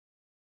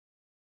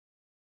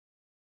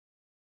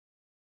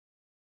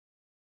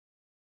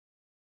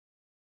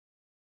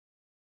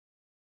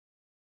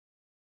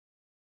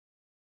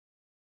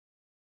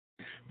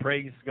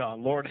Praise God.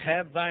 Lord,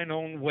 have thine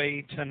own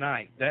way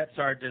tonight. That's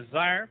our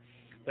desire.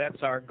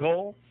 That's our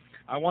goal.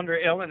 I wonder,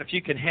 Ellen, if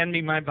you could hand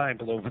me my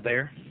Bible over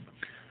there.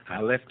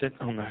 I left it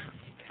on the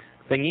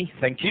thingy.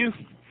 Thank you.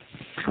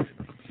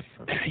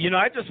 You know,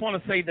 I just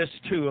want to say this,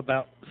 too,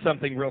 about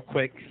something real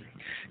quick.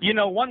 You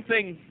know, one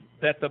thing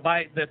that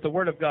the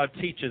Word of God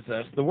teaches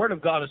us, the Word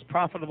of God is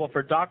profitable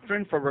for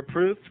doctrine, for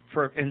reproof,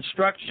 for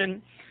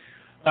instruction,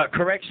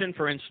 correction,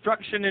 for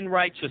instruction in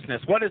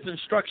righteousness. What does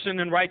instruction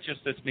in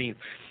righteousness mean?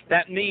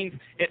 That means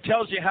it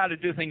tells you how to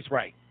do things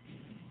right.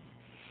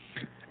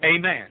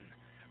 Amen.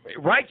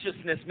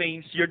 Righteousness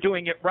means you're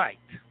doing it right.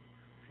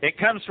 It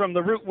comes from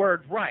the root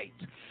word right.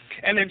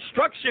 And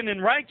instruction in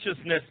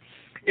righteousness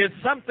is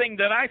something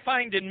that I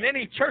find in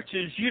many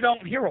churches you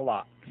don't hear a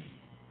lot.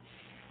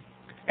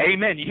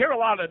 Amen. You hear a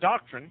lot of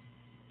doctrine,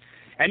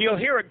 and you'll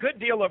hear a good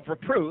deal of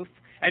reproof,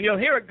 and you'll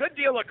hear a good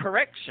deal of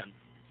correction.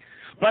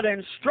 But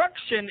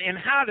instruction in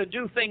how to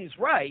do things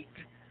right,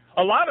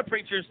 a lot of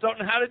preachers don't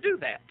know how to do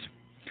that.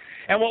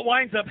 And what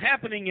winds up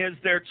happening is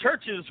their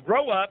churches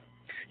grow up.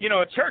 You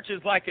know, a church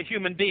is like a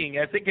human being.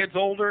 As it gets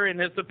older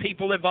and as the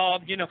people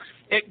evolve, you know,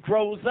 it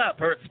grows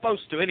up, or it's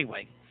supposed to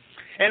anyway.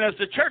 And as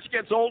the church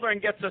gets older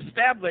and gets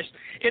established,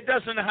 it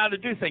doesn't know how to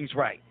do things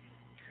right.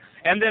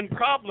 And then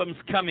problems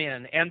come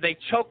in, and they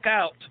choke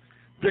out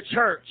the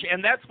church.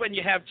 And that's when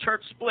you have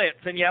church splits,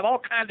 and you have all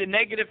kinds of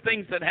negative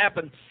things that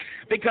happen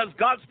because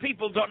God's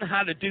people don't know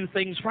how to do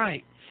things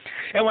right.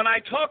 And when I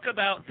talk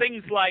about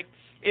things like,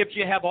 if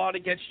you have aught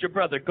against your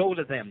brother, go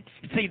to them.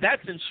 See,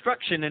 that's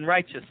instruction in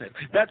righteousness.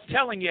 That's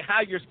telling you how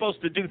you're supposed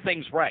to do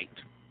things right.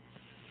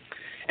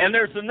 And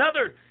there's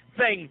another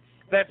thing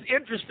that's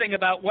interesting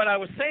about what I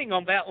was saying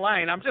on that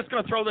line. I'm just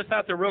going to throw this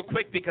out there real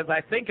quick because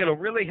I think it'll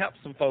really help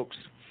some folks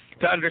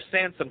to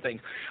understand some things.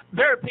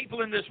 There are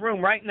people in this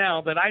room right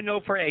now that I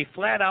know for a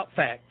flat-out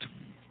fact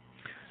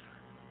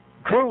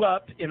grew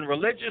up in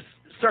religious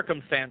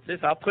circumstances,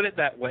 I'll put it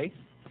that way,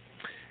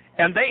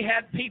 and they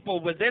had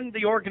people within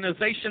the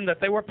organization that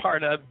they were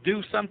part of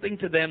do something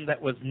to them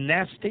that was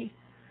nasty,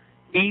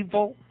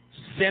 evil,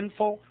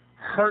 sinful,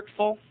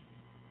 hurtful.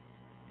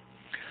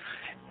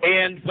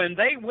 And when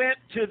they went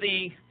to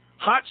the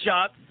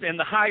hotshots and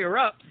the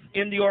higher-ups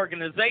in the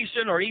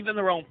organization or even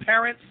their own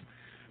parents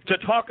to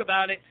talk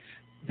about it,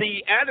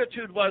 the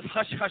attitude was,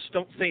 hush, hush,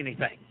 don't say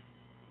anything.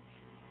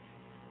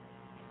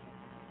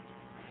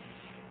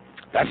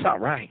 That's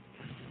not right.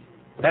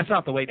 That's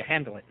not the way to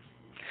handle it.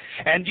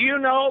 And do you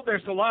know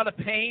there's a lot of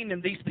pain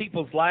in these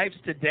people's lives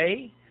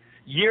today,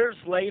 years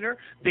later,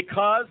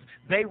 because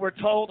they were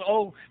told,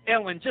 oh,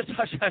 Ellen, just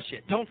hush, hush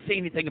it. Don't say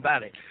anything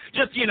about it.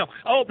 Just, you know,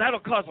 oh, that'll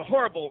cause a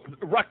horrible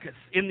ruckus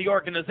in the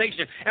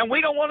organization. And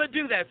we don't want to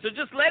do that, so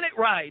just let it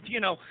ride. You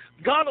know,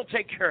 God will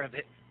take care of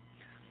it.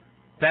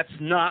 That's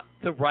not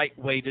the right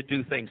way to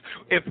do things.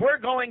 If we're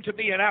going to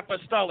be an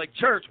apostolic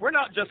church, we're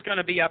not just going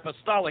to be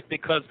apostolic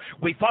because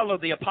we follow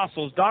the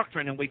apostles'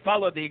 doctrine and we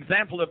follow the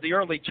example of the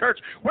early church.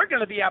 We're going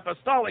to be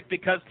apostolic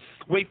because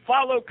we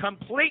follow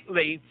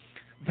completely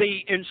the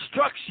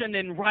instruction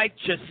in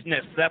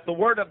righteousness that the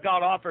Word of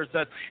God offers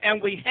us,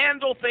 and we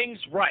handle things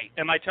right.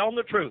 Am I telling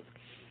the truth?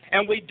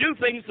 And we do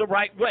things the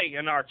right way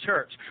in our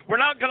church. I'm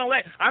not going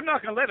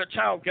to let a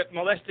child get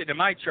molested in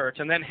my church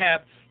and then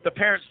have the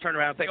parents turn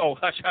around and say, oh,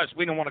 hush, hush,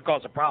 we don't want to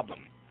cause a problem.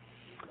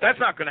 That's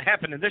not going to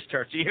happen in this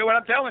church. Do you hear what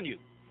I'm telling you?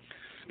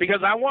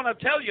 Because I want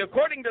to tell you,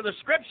 according to the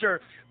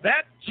Scripture,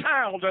 that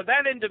child or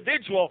that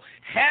individual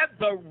had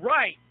the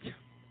right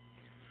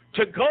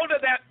to go to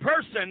that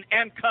person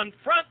and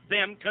confront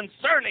them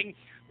concerning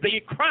the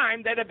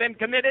crime that had been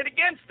committed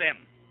against them.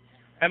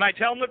 Am I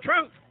telling the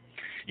truth?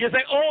 You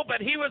say, oh,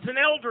 but he was an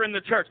elder in the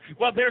church.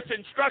 Well, there's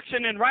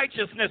instruction in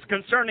righteousness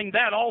concerning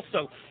that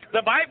also.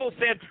 The Bible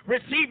said,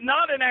 receive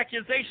not an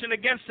accusation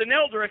against an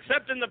elder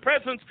except in the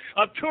presence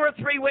of 2 or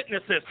 3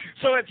 witnesses.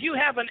 So if you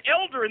have an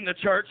elder in the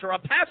church or a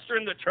pastor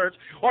in the church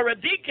or a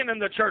deacon in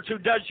the church who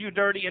does you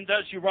dirty and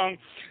does you wrong,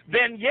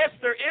 then yes,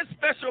 there is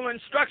special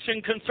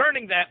instruction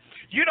concerning that.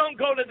 You don't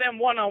go to them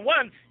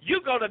one-on-one. You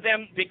go to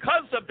them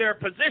because of their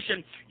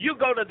position. You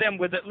go to them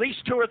with at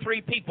least 2 or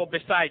 3 people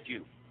beside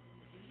you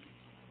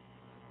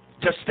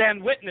to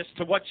stand witness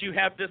to what you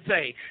have to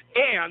say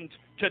and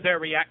to their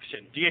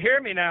reaction. Do you hear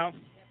me now?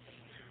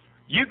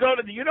 You go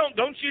to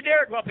don't you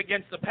dare go up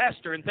against the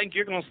pastor and think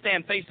you're going to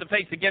stand face to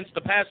face against the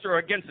pastor or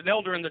against an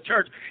elder in the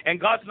church, and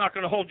God's not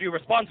going to hold you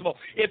responsible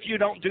if you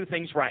don't do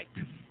things right.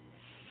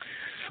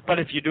 But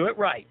if you do it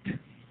right,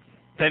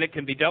 then it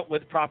can be dealt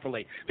with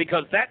properly.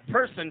 Because that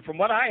person, from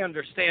what I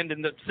understand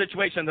in the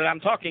situation that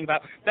I'm talking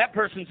about, that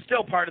person's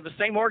still part of the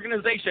same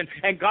organization,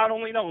 and God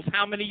only knows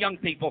how many young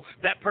people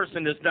that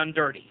person has done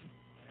dirty.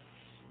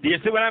 Do you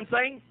see what I'm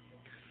saying?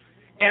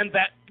 And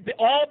that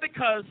all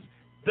because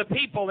the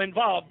people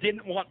involved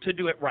didn't want to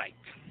do it right,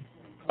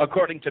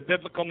 according to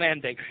biblical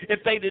mandate.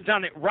 If they'd have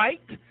done it right,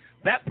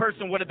 that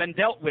person would have been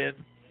dealt with,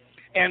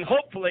 and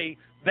hopefully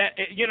that,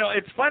 you know,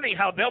 it's funny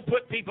how they'll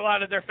put people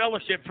out of their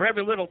fellowship for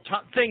every little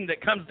thing that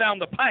comes down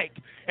the pike,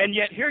 and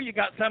yet here you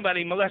got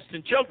somebody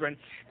molesting children,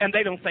 and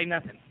they don't say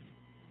nothing.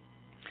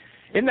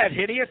 Isn't that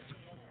hideous?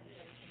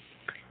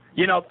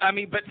 You know, I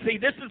mean, but see,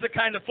 this is the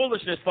kind of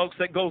foolishness, folks,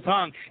 that goes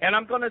on. And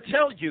I'm going to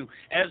tell you,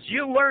 as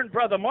you learn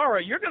Brother Morrow,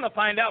 you're going to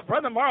find out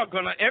Brother Morrow,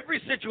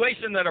 every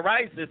situation that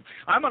arises,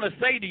 I'm going to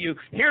say to you,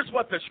 here's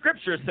what the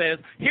Scripture says.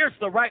 Here's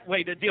the right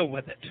way to deal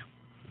with it.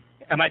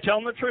 Am I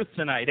telling the truth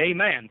tonight?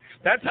 Amen.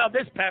 That's how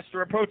this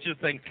pastor approaches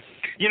things.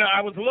 You know,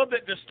 I was a little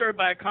bit disturbed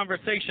by a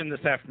conversation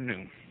this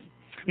afternoon.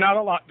 Not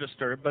a lot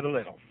disturbed, but a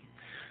little.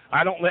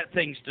 I don't let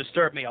things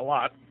disturb me a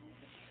lot.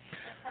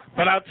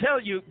 But I'll tell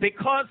you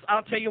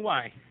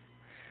why.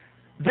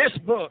 This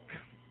book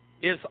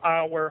is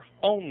our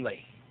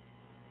only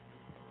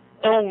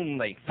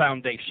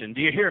foundation.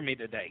 Do you hear me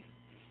today?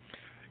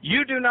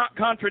 You do not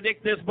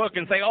contradict this book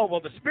and say, oh, well,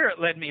 the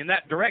Spirit led me in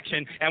that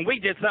direction, and we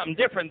did something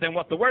different than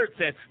what the Word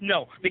says.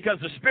 No, because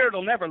the Spirit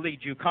will never lead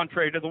you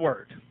contrary to the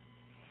Word.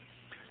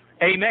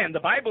 Amen.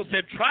 The Bible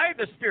said, try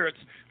the spirits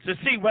to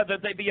see whether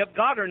they be of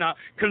God or not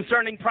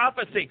concerning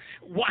prophecy.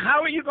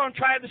 How are you going to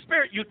try the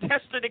Spirit? You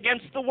test it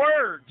against the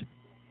Word.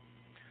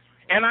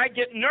 And I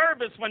get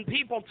nervous when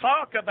people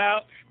talk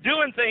about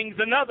doing things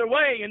another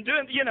way and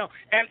doing,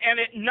 and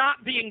it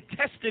not being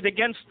tested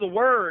against the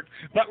Word,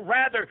 but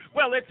rather,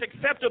 well, it's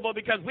acceptable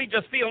because we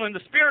just feel in the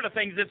spirit of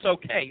things it's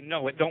okay.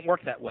 No, it don't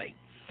work that way.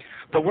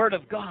 The Word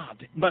of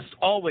God must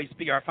always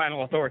be our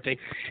final authority.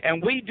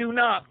 And we do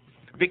not,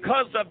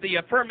 because of the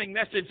affirming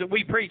message that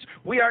we preach,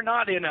 we are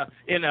not in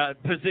a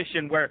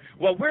position where,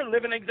 well, we're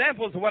living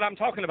examples of what I'm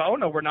talking about. Oh,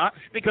 no, we're not,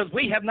 because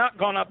we have not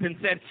gone up and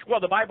said, well,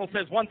 the Bible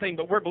says one thing,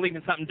 but we're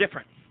believing something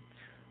different.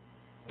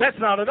 That's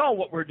not at all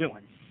what we're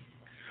doing.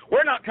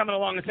 We're not coming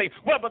along and saying,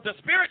 well, but the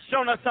Spirit's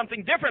shown us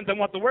something different than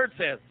what the Word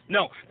says.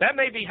 No, that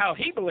may be how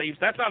he believes.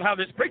 That's not how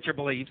this preacher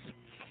believes.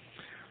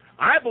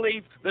 I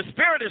believe the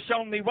Spirit has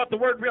shown me what the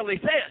Word really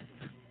says.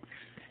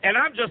 And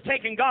I'm just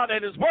taking God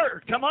at His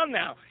Word. Come on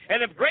now.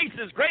 And if grace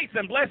is grace,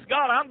 then bless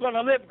God, I'm going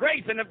to live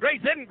grace. And if grace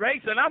isn't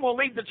grace, then I'm going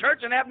to leave the church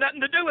and have nothing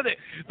to do with it.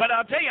 But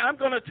I'll tell you, I'm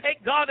going to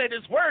take God at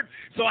His Word,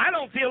 so I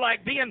don't feel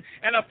like being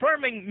an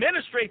affirming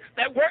ministry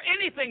that we're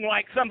anything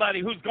like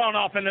somebody who's gone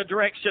off in a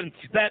direction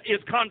that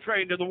is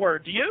contrary to the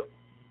Word. Do you?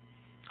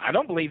 I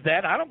don't believe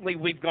that. I don't believe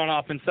we've gone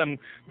off in some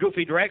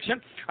goofy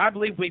direction. I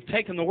believe we've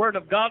taken the Word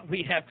of God.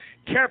 We have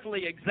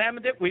carefully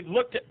examined it. We've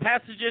looked at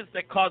passages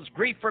that cause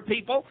grief for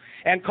people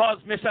and cause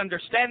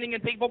misunderstanding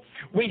in people.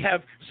 We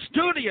have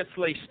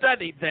studiously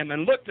studied them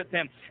and looked at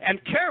them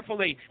and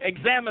carefully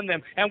examined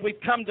them, and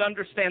we've come to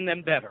understand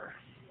them better.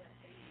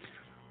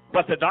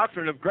 But the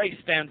doctrine of grace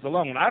stands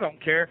alone. I don't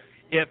care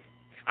if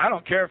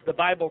the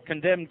Bible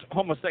condemned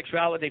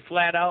homosexuality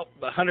flat out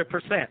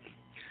 100%.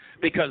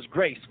 Because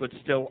grace would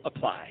still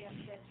apply.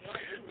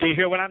 Do you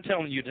hear what I'm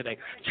telling you today?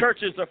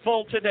 Churches are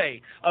full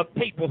today of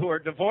people who are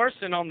divorced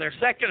and on their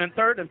second and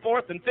third and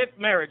fourth and fifth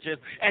marriages,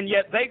 and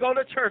yet they go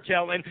to church,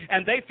 Ellen,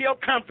 and they feel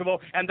comfortable,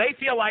 and they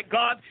feel like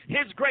God,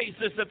 His grace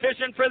is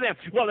sufficient for them.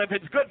 Well, if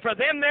it's good for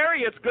them,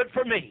 Mary, it's good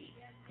for me.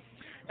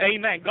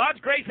 Amen.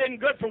 God's grace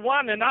isn't good for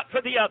one and not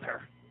for the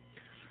other.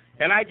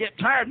 And I get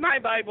tired. My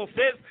Bible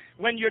says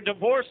when you're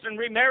divorced and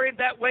remarried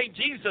that way,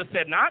 Jesus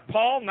said, not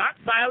Paul, not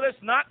Silas,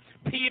 not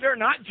Peter,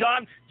 not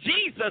John.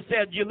 Jesus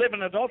said you live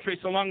in adultery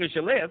so long as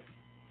you live.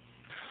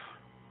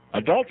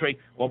 Adultery?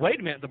 Well, wait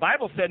a minute. The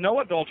Bible said no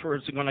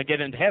adulterers are going to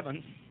get into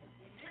heaven.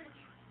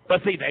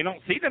 But see, they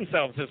don't see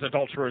themselves as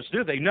adulterers,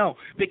 do they? No,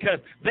 because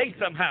they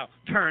somehow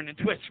turn and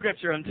twist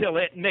Scripture until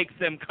it makes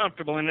them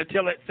comfortable and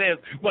until it says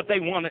what they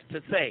want it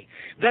to say.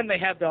 Then they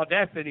have the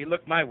audacity to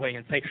look my way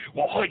and say,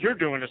 well, all you're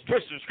doing is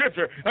twisting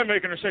Scripture and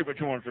making her say what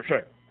you want her to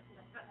say.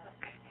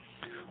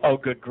 Oh,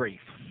 good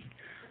grief.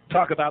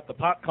 Talk about the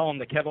pot calling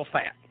the kettle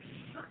fat.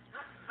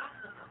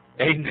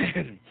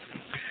 Amen.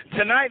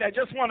 Tonight, I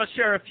just want to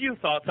share a few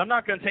thoughts. I'm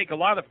not going to take a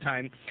lot of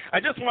time. I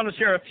just want to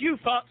share a few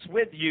thoughts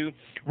with you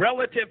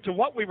relative to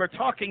what we were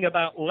talking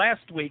about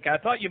last week. I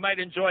thought you might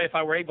enjoy if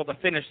I were able to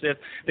finish this,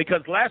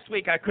 because last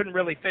week I couldn't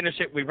really finish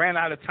it. We ran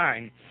out of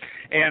time.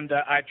 And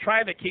I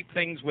try to keep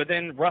things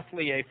within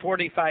roughly a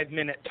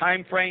 45-minute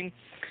time frame.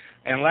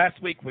 And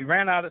last week we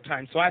ran out of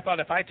time. So I thought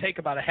if I take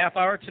about a half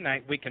hour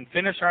tonight, we can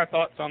finish our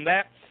thoughts on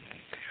that.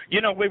 You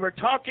know, we were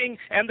talking,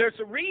 and there's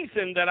a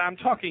reason that I'm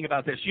talking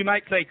about this. You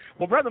might say,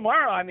 well, Brother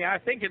Morrow, I mean, I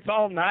think it's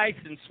all nice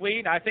and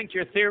sweet. I think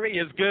your theory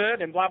is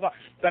good and blah, blah.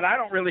 But I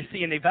don't really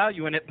see any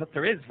value in it, but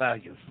there is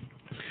value.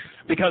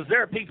 Because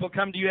there are people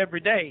come to you every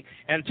day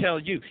and tell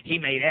you, He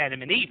made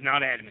Adam and Eve,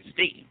 not Adam and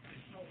Steve.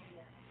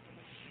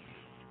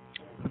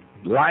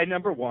 Lie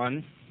number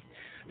one.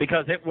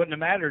 Because it wouldn't have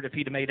mattered if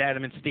He'd have made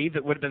Adam and Steve.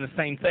 It would have been the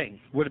same thing.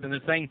 Would have been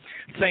the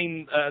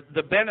same.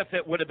 The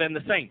benefit would have been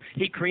the same.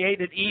 He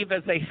created Eve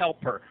as a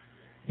helper.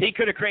 He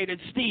could have created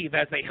Steve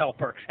as a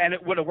helper, and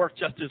it would have worked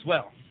just as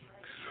well.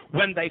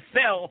 When they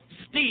fell,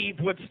 Steve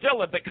would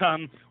still have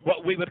become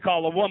what we would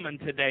call a woman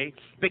today,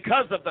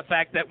 because of the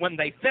fact that when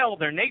they fell,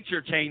 their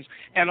nature changed,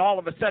 and all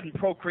of a sudden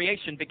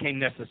procreation became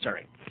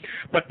necessary.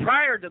 But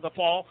prior to the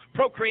fall,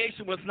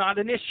 procreation was not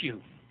an issue.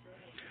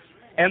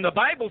 And the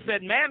Bible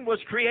said man was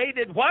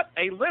created, what?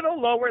 A little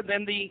lower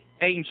than the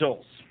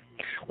angels.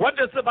 What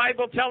does the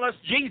Bible tell us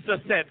Jesus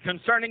said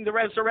concerning the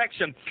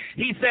resurrection?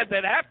 He said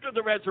that after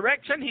the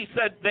resurrection, he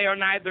said they are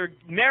neither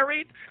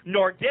married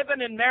nor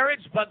given in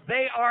marriage, but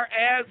they are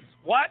as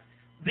what?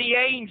 The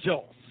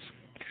angels.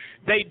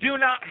 They do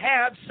not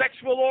have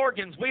sexual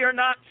organs. We are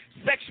not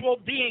sexual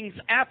beings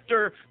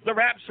after the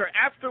rapture.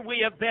 After we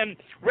have been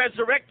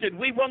resurrected,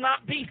 we will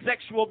not be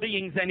sexual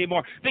beings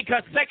anymore,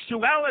 because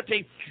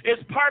sexuality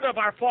is part of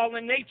our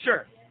fallen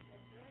nature.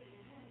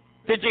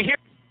 Did you hear?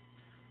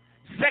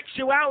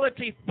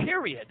 Sexuality,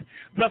 period.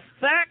 The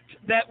fact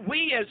that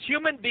we as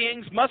human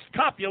beings must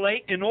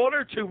copulate in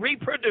order to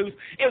reproduce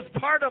is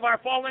part of our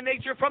fallen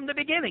nature from the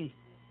beginning.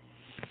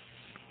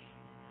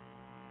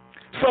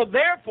 So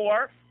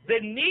therefore, the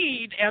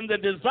need and the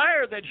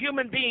desire that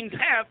human beings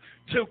have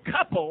to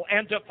couple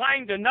and to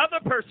find another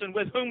person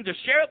with whom to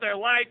share their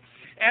life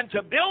and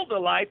to build a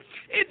life,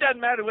 it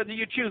doesn't matter whether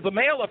you choose a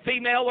male, a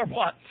female, or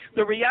what.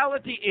 The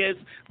reality is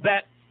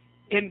that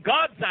in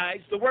God's eyes,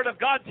 the Word of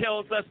God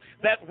tells us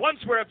that once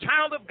we're a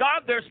child of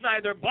God, there's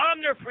neither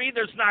bond nor free,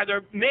 there's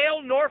neither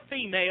male nor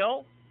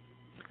female.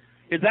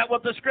 Is that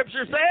what the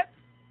Scripture said?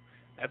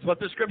 That's what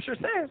the Scripture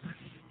says.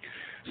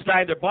 It's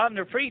neither bond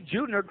nor free,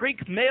 Jew nor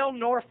Greek, male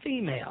nor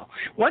female.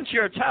 Once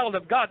you're a child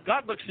of God,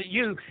 God looks at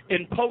you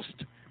in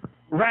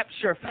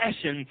post-rapture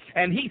fashion,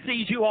 and He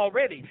sees you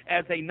already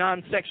as a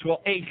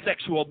non-sexual,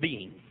 asexual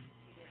being.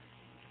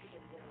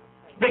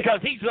 Because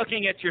He's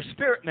looking at your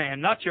spirit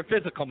man, not your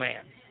physical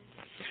man.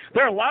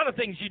 There are a lot of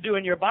things you do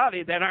in your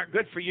body that aren't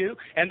good for you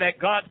and that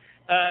God,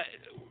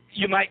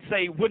 you might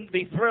say, wouldn't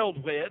be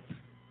thrilled with.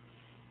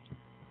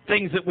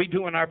 Things that we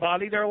do in our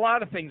body. There are a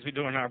lot of things we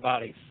do in our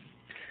bodies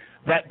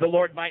that the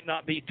Lord might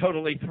not be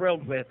totally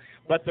thrilled with.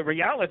 But the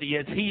reality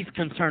is He's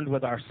concerned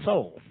with our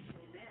soul.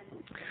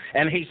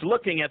 And He's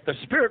looking at the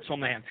spiritual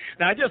man.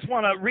 Now, I just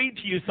want to read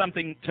to you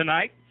something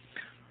tonight.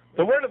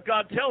 The Word of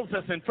God tells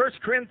us in 1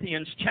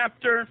 Corinthians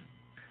chapter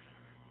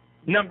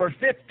number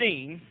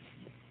 15,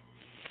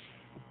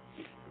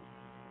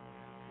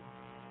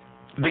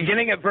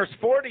 beginning at verse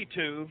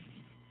 42,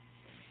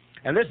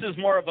 and this is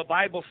more of a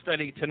Bible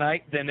study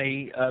tonight than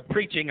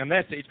preaching a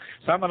message,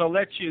 so I'm going to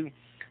let you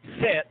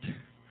sit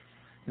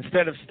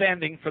instead of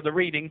standing for the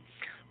reading.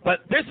 But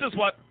this is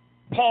what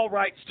Paul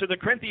writes to the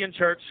Corinthian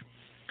church,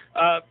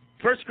 1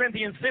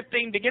 Corinthians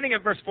 15, beginning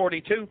at verse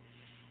 42.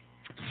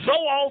 So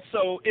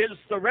also is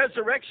the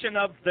resurrection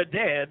of the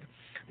dead.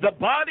 The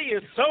body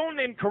is sown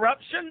in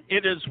corruption,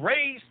 it is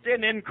raised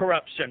in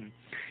incorruption.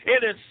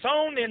 It is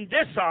sown in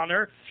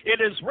dishonor,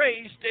 it is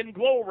raised in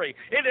glory.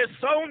 It is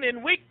sown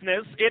in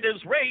weakness, it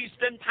is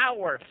raised in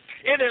power.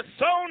 It is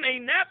sown a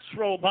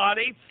natural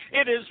body,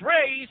 it is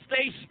raised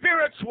a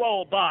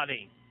spiritual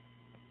body.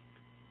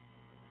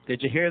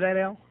 Did you hear that,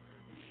 Al?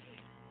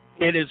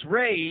 It is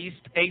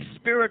raised a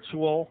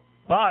spiritual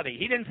body.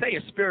 He didn't say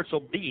a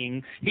spiritual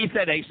being, he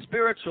said a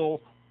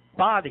spiritual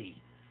body.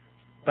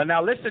 But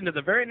now listen to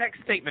the very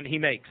next statement he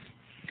makes.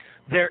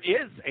 There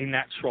is a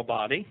natural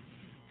body,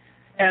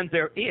 and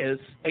there is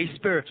a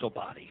spiritual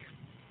body.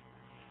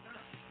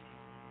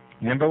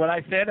 Remember what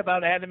I said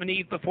about Adam and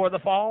Eve before the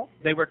fall?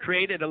 They were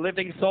created a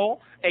living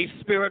soul, a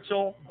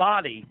spiritual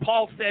body.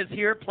 Paul says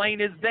here,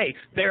 plain as day,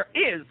 there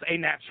is a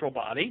natural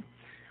body,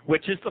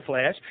 which is the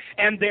flesh,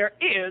 and there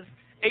is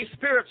a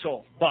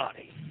spiritual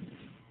body.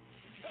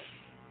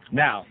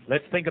 Now,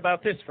 let's think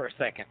about this for a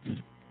second.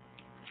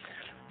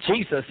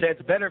 Jesus said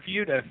it's better for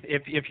you to,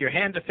 if your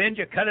hand offends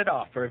you, cut it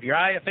off. Or if your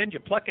eye offends you,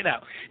 pluck it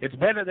out. It's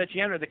better that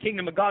you enter the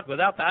kingdom of God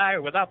without the eye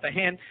or without the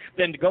hand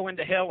than to go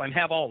into hell and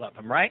have all of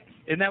them, right?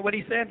 Isn't that what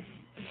he said?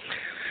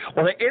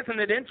 Well, isn't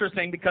it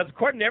interesting? Because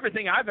according to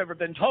everything I've ever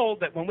been told,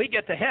 that when we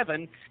get to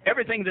heaven,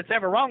 everything that's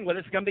ever wrong with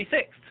us is going to be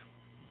fixed.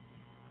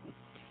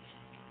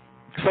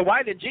 So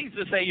why did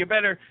Jesus say you're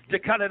better to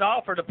cut it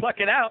off or to pluck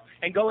it out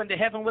and go into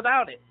heaven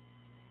without it?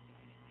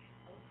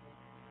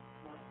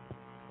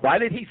 Why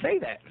did he say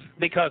that?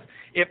 Because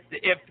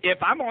if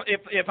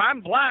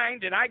I'm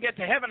blind and I get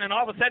to heaven and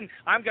all of a sudden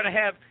I'm going to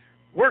have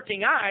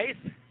working eyes,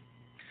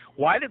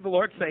 why did the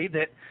Lord say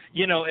that,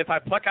 if I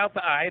pluck out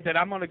the eye, that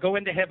I'm going to go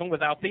into heaven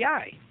without the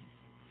eye?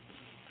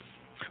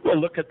 Well,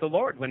 look at the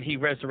Lord when he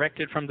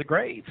resurrected from the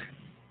grave.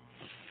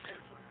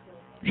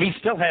 He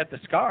still had the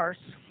scars.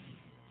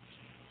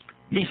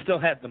 He still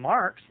had the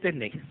marks,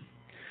 didn't he?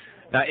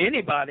 Now,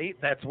 anybody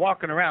that's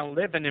walking around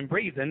living and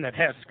breathing that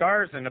has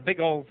scars and a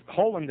big old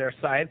hole in their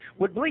side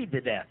would bleed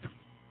to death.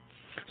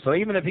 So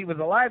even if he was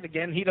alive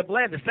again, he'd have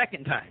bled a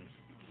second time.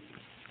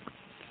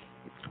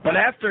 But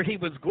after he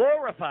was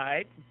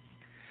glorified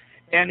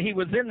and he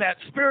was in that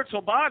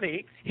spiritual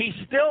body, he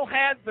still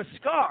had the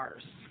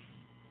scars.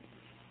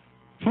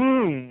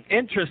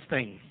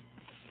 Interesting.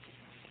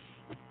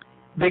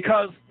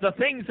 Because the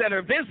things that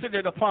are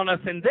visited upon us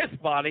in this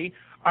body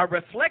are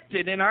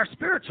reflected in our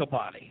spiritual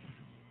body.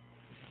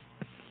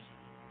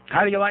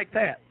 How do you like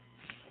that?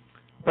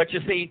 But you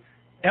see,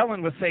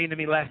 Ellen was saying to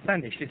me last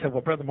Sunday, she said,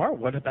 well, Brother Mark,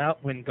 what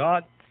about when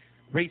God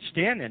reached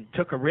in and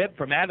took a rib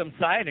from Adam's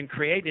side and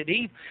created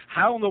Eve.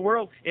 How in the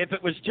world, if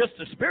it was just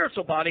a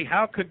spiritual body,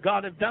 how could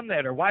God have done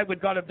that, or why would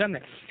God have done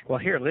that? Well,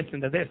 here, listen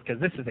to this,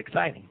 because this is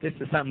exciting. This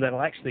is something that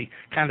will actually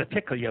kind of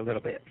tickle you a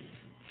little bit.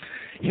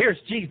 Here's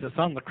Jesus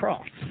on the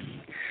cross,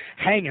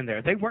 hanging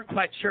there. They weren't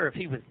quite sure if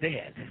he was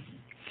dead.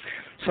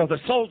 So the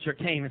soldier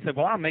came and said,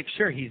 well, I'll make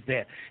sure he's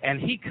dead.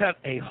 And he cut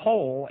a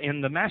hole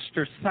in the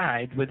master's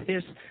side with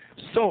his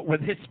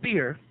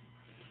spear,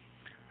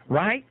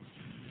 right?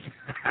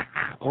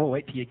 Oh,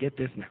 wait till you get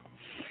this now.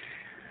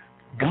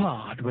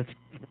 God was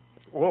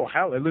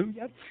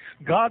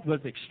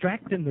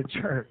extracting the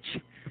church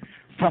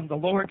from the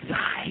Lord's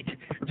side,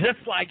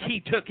 just like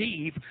he took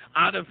Eve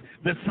out of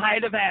the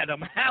side of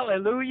Adam.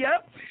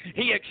 Hallelujah.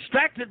 He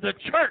extracted the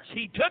church.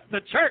 He took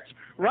the church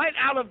right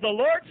out of the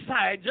Lord's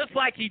side, just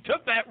like he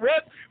took that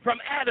rib from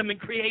Adam and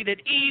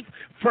created Eve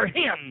for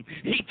him.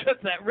 He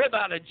took that rib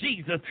out of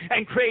Jesus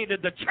and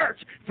created the church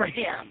for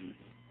him.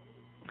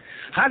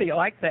 How do you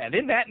like that?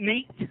 Isn't that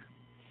neat?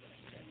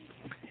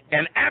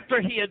 And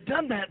after he had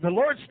done that, the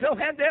Lord still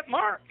had that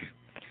mark.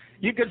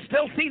 You could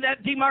still see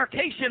that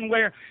demarcation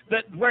where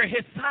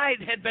his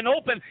side had been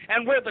open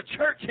and where the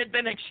church had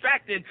been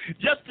extracted,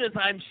 just as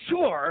I'm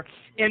sure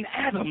in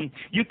Adam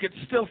you could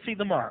still see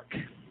the mark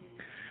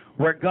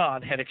where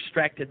God had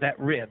extracted that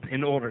rib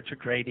in order to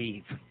create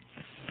Eve.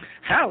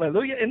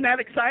 Hallelujah. Isn't that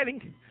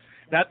exciting?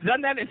 Now,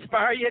 doesn't that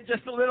inspire you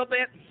just a little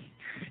bit?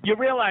 You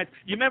realize,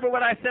 you remember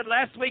what I said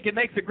last week? It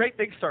makes a great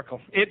big circle.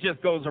 It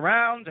just goes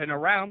around and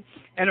around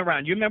and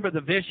around. You remember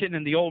the vision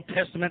in the Old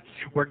Testament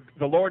where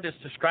the Lord is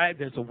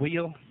described as a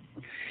wheel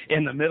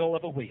in the middle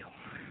of a wheel?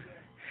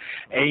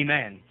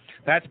 Amen.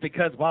 That's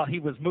because while he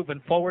was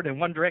moving forward in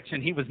one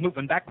direction, he was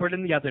moving backward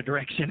in the other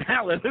direction.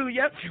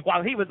 Hallelujah.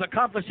 While he was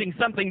accomplishing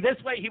something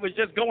this way, he was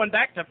just going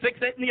back to fix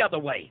it in the other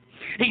way.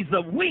 He's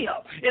the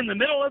wheel in the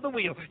middle of the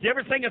wheel. You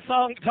ever sing a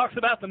song that talks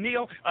about the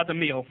meal in the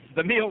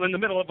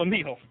middle of a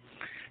meal?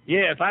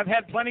 Yes, I've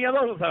had plenty of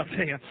those, I'll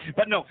tell you.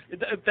 But no,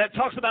 that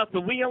talks about the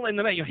wheel in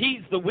the middle.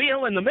 He's the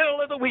wheel in the middle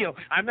of the wheel.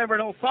 I remember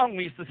an old song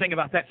we used to sing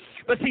about that.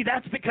 But see,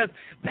 that's because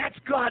that's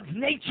God's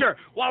nature.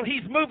 While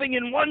he's moving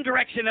in one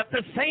direction, at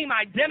the same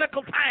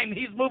identical time,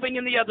 he's moving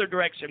in the other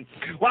direction.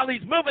 While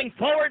he's moving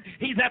forward,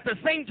 he's at the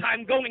same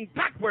time going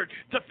backward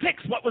to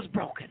fix what was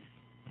broken.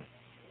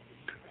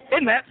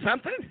 Isn't that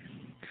something?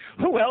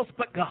 Who else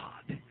but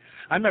God?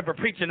 I remember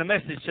preaching a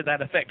message to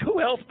that effect.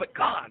 Who else but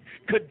God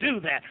could do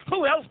that?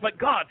 Who else but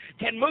God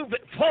can move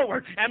it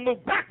forward and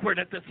move backward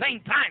at the same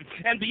time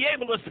and be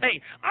able to say,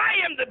 I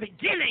am the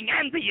beginning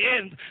and the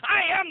end.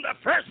 I am the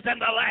first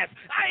and the last.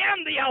 I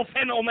am the Alpha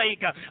and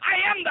Omega. I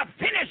am the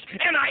finish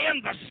and I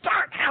am the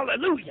start.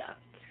 Hallelujah.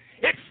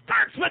 It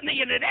starts with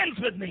me and it ends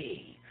with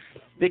me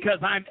because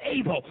I'm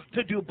able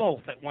to do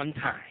both at one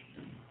time.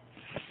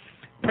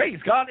 Praise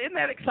God. Isn't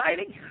that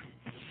exciting?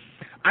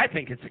 I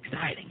think it's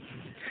exciting.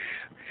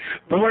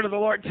 The word of the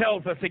Lord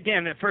tells us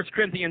again in 1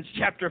 Corinthians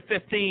chapter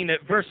 15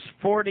 at verse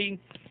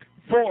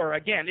 44,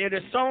 again, it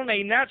is sown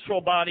a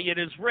natural body, it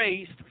is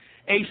raised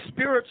a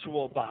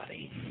spiritual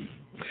body.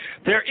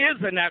 There is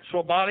a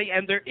natural body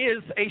and there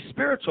is a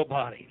spiritual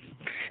body.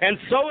 And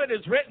so it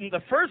is written,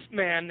 the first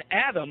man,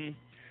 Adam,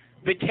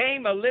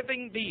 became a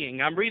living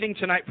being. I'm reading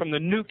tonight from the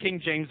New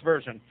King James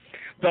Version.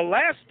 The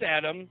last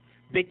Adam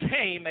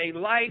became a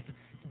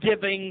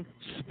life-giving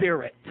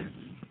spirit.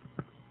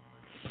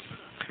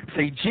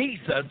 See,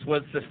 Jesus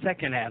was the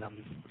second Adam,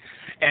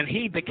 and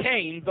he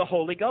became the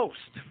Holy Ghost.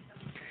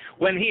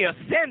 When he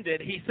ascended,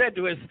 he said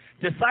to his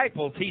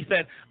disciples, he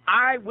said,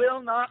 I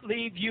will not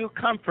leave you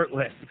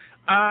comfortless.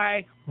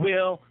 I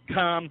will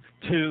come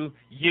to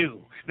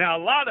you. Now,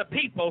 a lot of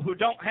people who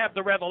don't have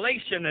the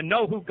revelation and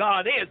know who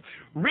God is,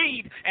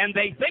 read and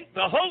they think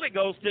the Holy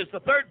Ghost is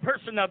the third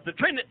person of the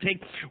Trinity,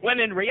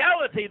 when in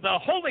reality the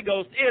Holy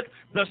Ghost is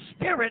the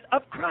Spirit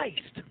of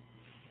Christ.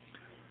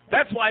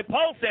 That's why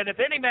Paul said,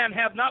 if any man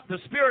have not the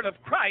Spirit of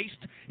Christ,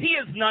 he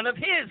is none of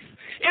his.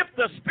 If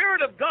the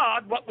Spirit of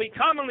God, what we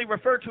commonly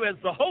refer to as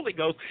the Holy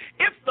Ghost,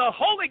 if the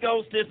Holy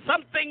Ghost is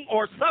something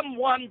or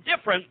someone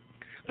different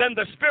than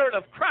the Spirit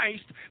of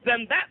Christ,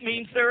 then that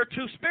means there are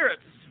two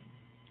spirits.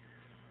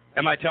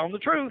 Am I telling the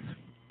truth?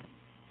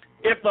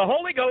 If the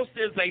Holy Ghost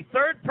is a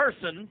third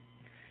person,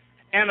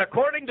 and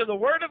according to the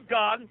Word of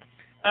God,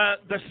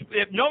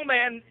 if no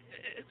man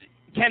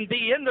can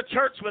be in the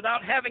church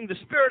without having the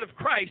Spirit of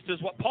Christ,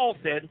 is what Paul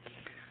said,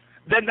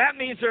 then that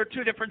means there are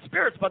two different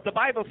spirits. But the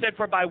Bible said,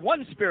 for by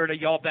one Spirit are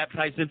y'all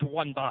baptized into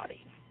one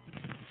body.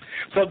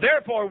 So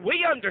therefore,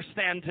 we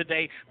understand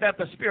today that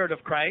the Spirit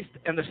of Christ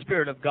and the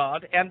Spirit of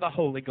God and the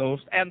Holy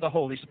Ghost and the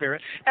Holy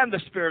Spirit and the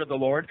Spirit of the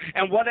Lord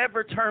and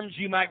whatever terms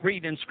you might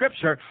read in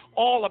Scripture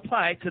all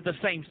apply to the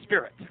same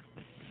Spirit.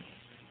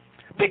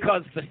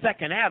 Because the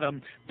second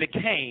Adam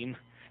became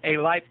a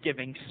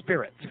life-giving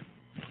spirit.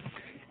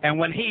 And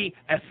when he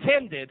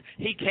ascended,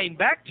 he came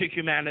back to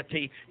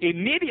humanity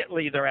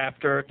immediately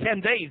thereafter,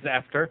 10 days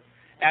after,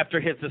 after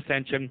his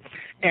ascension.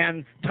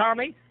 And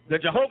Tommy, the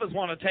Jehovah's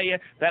want to tell you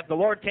that the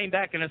Lord came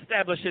back and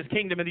established his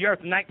kingdom in the earth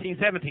in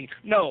 1917.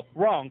 No,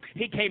 wrong.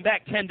 He came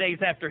back 10 days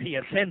after he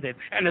ascended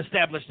and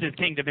established his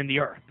kingdom in the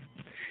earth.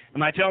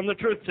 Am I telling the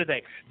truth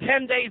today?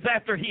 10 days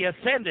after he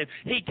ascended,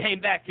 he came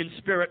back in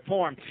spirit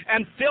form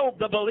and filled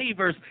the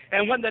believers.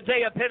 And when the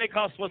day of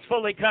Pentecost was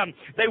fully come,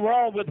 they were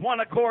all with one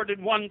accord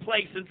in one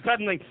place. And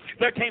suddenly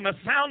there came a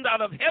sound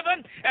out of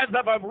heaven as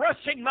of a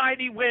rushing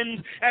mighty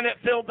wind, and it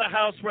filled the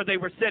house where they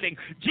were sitting.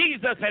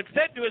 Jesus had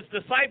said to his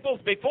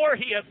disciples before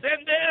he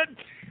ascended,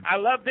 I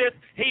love this,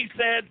 he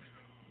said,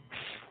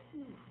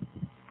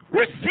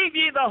 receive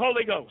ye the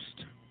Holy Ghost.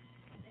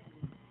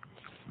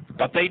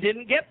 But they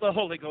didn't get the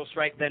Holy Ghost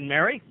right then,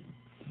 Mary.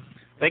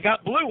 They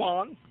got blew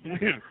on.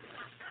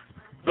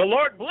 The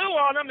Lord blew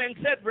on them and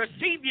said,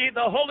 receive ye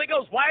the Holy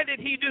Ghost. Why did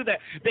he do that?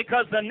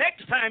 Because the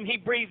next time he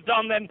breathed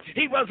on them,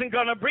 he wasn't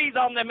going to breathe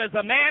on them as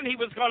a man. He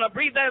was going to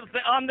breathe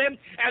on them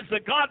as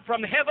the God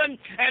from heaven.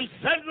 And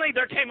suddenly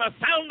there came a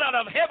sound out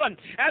of heaven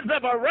as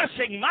of a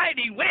rushing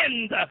mighty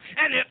wind.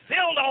 And it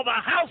filled all the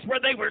house where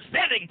they were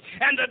sitting.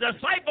 And the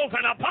disciples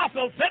and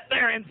apostles sat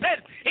there and said,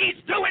 he's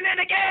doing it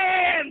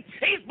again.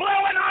 He's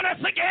blowing on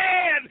us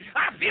again.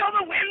 I feel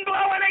the wind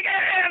blowing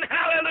again.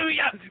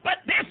 Hallelujah.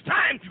 But this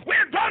time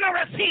we're going to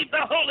receive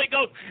the Holy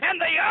Ghost. And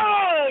they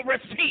all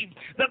received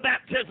the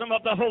baptism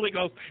of the Holy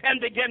Ghost and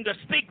began to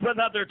speak with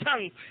other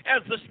tongues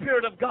as the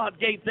Spirit of God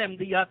gave them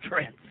the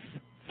utterance.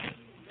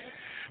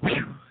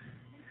 Whew.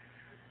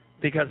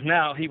 Because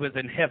now he was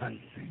in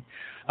heaven,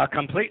 a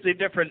completely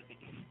different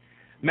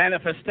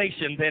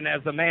manifestation than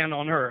as a man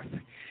on earth.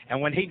 And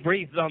when he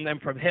breathed on them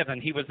from heaven,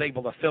 he was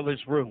able to fill his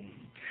room,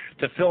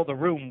 to fill the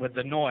room with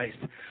the noise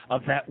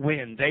of that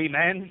wind.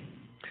 Amen?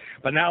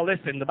 But now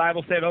listen, the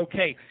Bible said,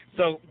 okay,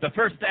 so the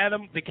first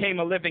Adam became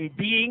a living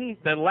being.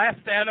 The last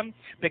Adam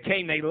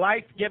became a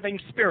life-giving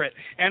spirit.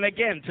 And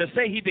again, to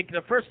say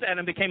the first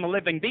Adam became a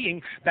living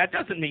being, that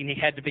doesn't mean he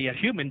had to be a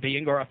human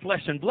being or a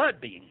flesh and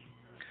blood being.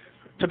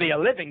 To be a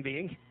living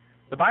being,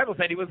 the Bible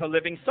said he was a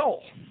living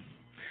soul.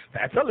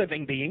 That's a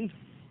living being.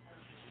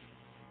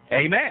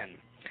 Amen.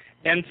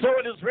 And so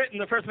it is written,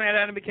 the first man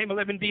Adam became a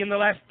living being, the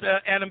last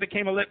Adam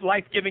became a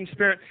life-giving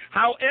spirit.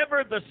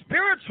 However, the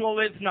spiritual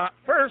is not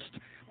first,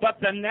 but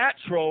the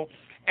natural,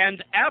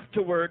 and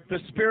afterward the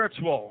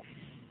spiritual.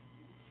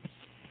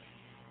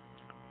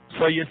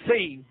 So you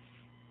see,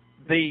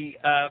 the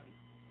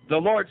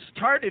Lord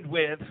started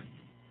with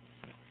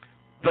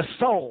the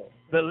soul,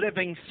 the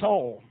living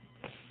soul,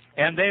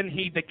 and then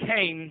he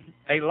became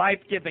a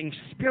life-giving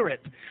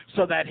spirit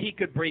so that he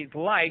could breathe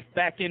life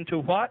back into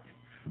what?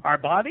 Our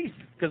bodies?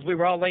 Because we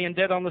were all laying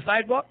dead on the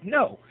sidewalk?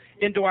 No,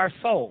 into our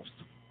souls.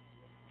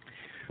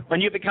 When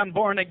you become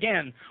born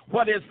again,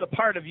 what is the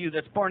part of you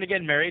that's born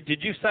again, Mary?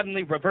 Did you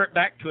suddenly revert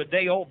back to a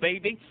day-old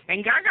baby?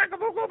 And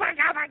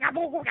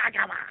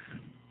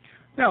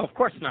no, of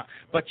course not.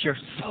 But your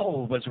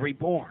soul was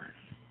reborn.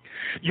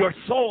 Your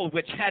soul,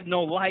 which had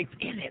no life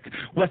in it,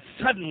 was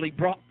suddenly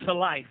brought to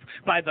life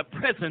by the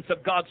presence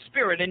of God's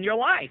Spirit in your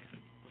life.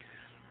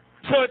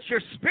 So it's your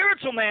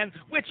spiritual man,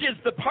 which is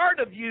the part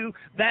of you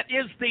that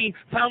is the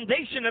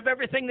foundation of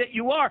everything that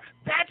you are.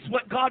 That's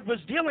what God was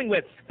dealing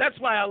with. That's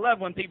why I love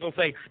when people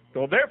say,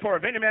 so therefore,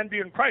 if any man be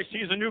in Christ,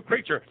 he's a new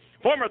creature.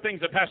 Former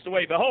things have passed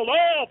away. Behold,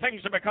 all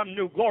things have become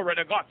new. Glory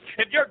to God.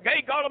 If you're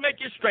gay, God will make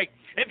you straight.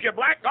 If you're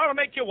black, God will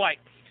make you white.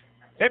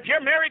 If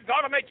you're married,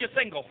 God will make you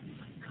single.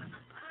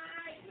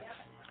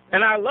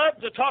 And I love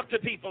to talk to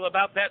people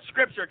about that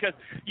scripture because,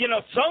 you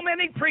know, so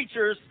many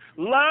preachers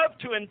love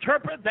to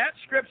interpret that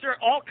scripture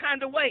all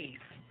kind of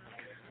ways.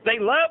 They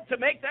love to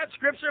make that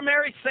scripture,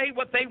 Mary, say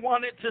what they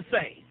want it to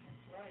say.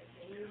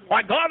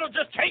 Why, God will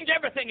just change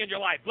everything in your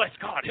life. Bless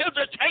God. He'll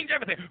just change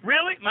everything.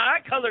 Really? My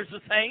eye color's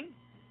the same.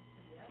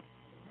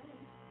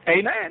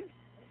 Amen.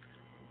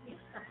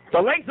 The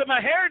length of my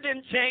hair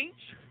didn't change.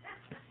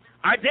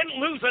 I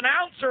didn't lose an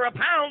ounce or a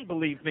pound,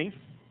 believe me.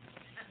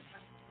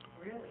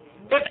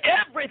 If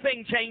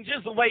everything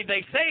changes the way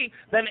they say,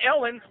 then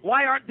Ellen,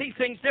 why aren't these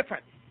things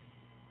different?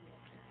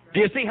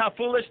 Do you see how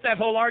foolish that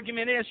whole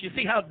argument is? You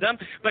see how dumb?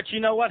 But you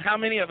know what? How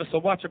many of us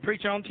will watch a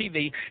preacher on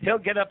TV? He'll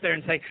get up there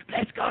and say,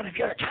 bless God, if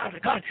you're a child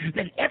of God,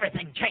 then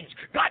everything changed.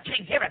 God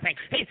changed everything.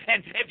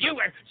 And if you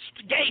were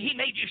gay, he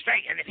made you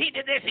straight. And if he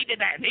did this, he did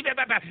that.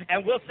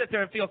 And we'll sit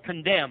there and feel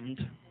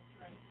condemned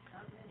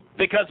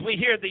because we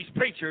hear these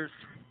preachers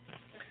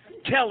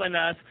telling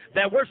us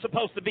that we're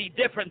supposed to be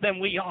different than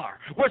we are.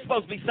 We're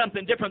supposed to be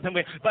something different than we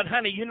are. But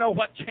honey, you know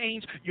what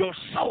changed? Your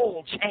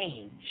soul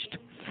changed.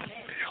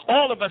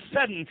 All of a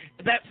sudden,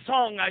 that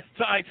song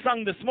I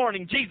sung this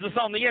morning, Jesus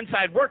on the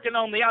inside, working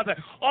on the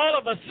outside, all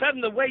of a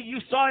sudden the way you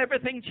saw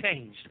everything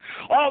changed.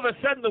 All of a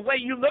sudden the way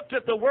you looked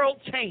at the world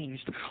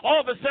changed.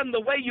 All of a sudden the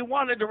way you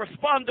wanted to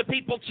respond to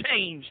people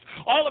changed.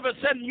 All of a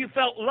sudden you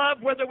felt love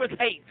where there was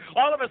hate.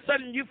 All of a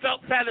sudden you felt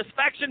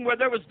satisfaction where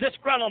there was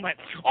disgruntlement.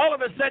 All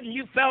of a sudden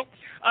you felt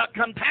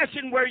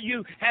compassion where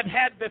you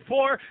had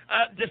before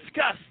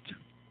disgust.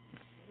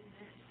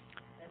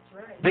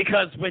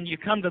 Because when you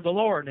come to the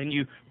Lord and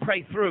you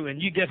pray through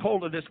and you get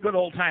hold of this good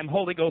old time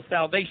Holy Ghost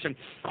salvation,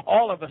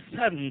 all of a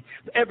sudden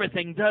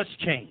everything does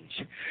change.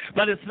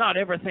 But it's not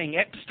everything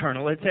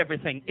external, it's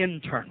everything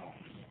internal.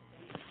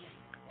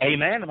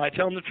 Amen. Am I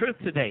telling the truth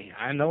today?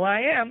 I know I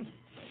am.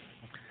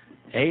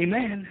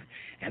 Amen.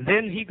 And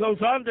then he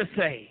goes on to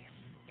say,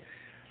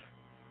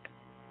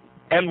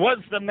 and was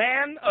the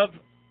man of,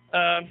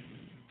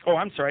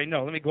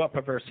 let me go up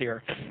a verse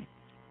here.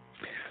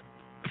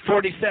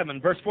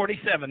 47, verse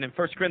 47 in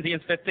 1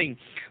 Corinthians 15.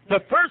 The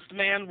first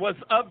man was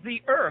of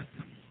the earth,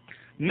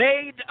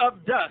 made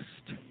of dust.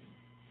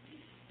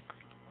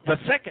 The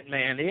second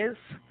man is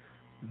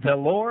the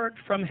Lord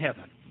from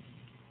heaven.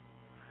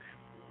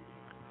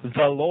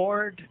 The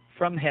Lord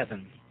from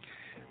heaven.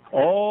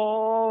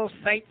 Oh,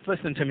 saints,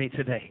 listen to me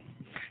today.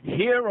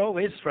 Hear, O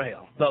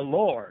Israel, the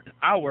Lord,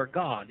 our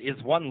God,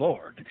 is one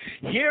Lord.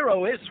 Hear,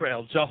 O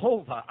Israel,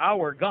 Jehovah,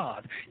 our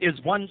God, is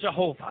one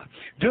Jehovah.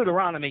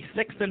 Deuteronomy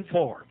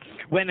 6:4.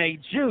 When a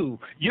Jew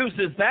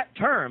uses that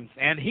term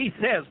and he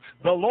says,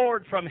 the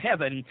Lord from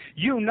heaven,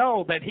 you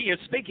know that he is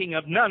speaking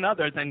of none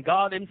other than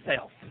God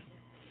himself.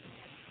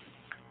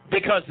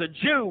 Because a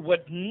Jew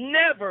would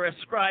never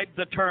ascribe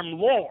the term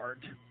Lord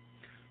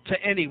to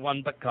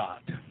anyone but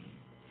God.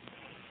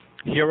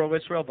 Hear, O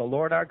Israel, the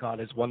Lord our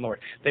God is one Lord.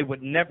 They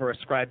would never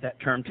ascribe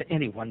that term to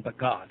anyone but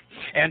God.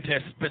 And to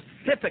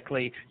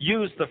specifically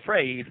use the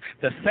phrase,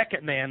 the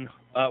second man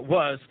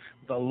was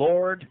the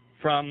Lord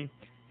from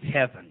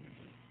heaven.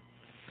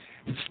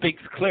 It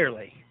speaks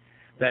clearly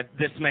that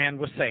this man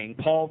was saying,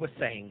 Paul was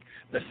saying,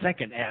 the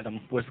second Adam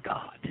was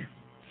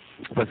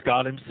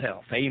God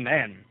himself.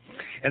 Amen.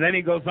 And then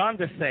he goes on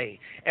to say,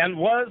 and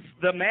was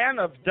the man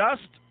of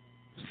dust,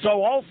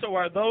 so also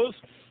are those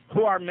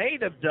who are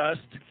made of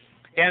dust.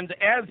 And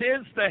as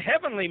is the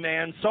heavenly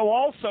man, so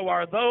also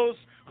are those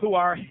who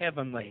are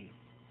heavenly.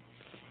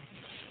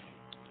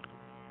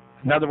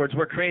 In other words,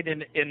 we're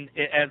created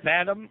as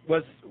Adam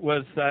was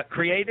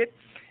created,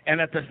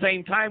 and at the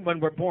same time, when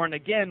we're born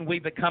again, we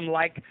become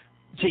like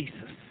Jesus.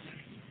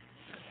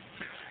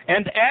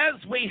 And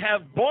as we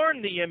have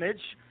borne the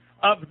image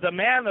of the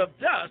man of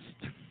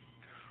dust,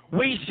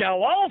 we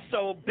shall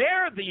also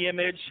bear the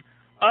image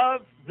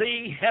of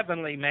the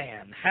heavenly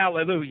man.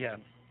 Hallelujah.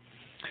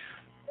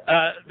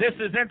 This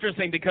is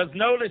interesting because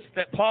notice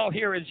that Paul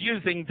here is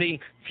using the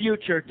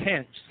future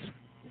tense.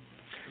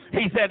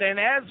 He said, and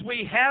as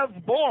we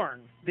have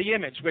borne the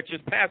image, which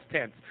is past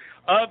tense,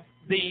 of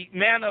the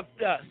man of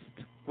dust,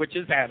 which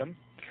is Adam,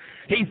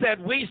 he said,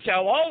 we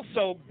shall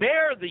also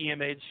bear the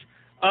image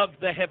of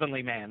the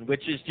heavenly man,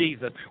 which is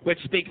Jesus, which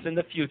speaks in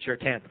the future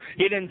tense.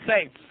 He didn't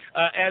say,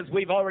 as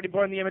we've already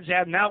borne the image of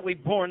Adam, now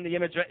we've borne the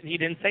image. He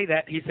didn't say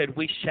that. He said,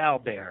 we shall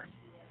bear.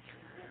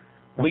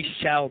 We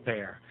shall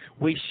bear.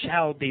 We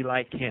shall be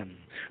like him,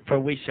 for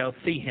we shall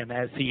see him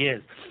as he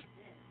is.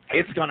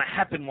 It's going to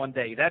happen one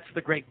day. That's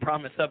the great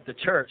promise of the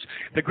church.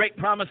 The great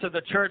promise of the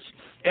church,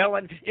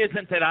 Ellen,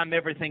 isn't that I'm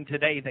everything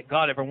today that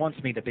God ever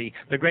wants me to be.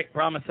 The great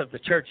promise of the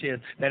church is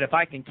that if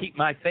I can keep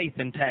my faith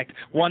intact,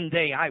 one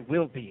day I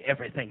will be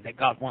everything that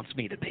God wants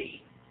me to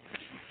be.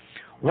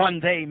 One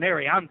day,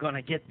 Mary, I'm going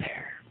to get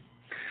there.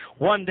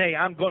 One day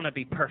I'm going to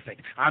be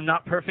perfect. I'm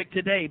not perfect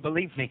today,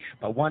 believe me,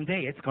 but one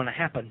day it's going to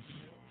happen.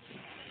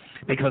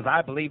 Because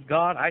I believe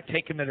God, I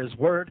take him at his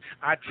word,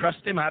 I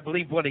trust him, I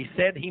believe what he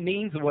said he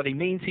means and what he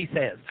means he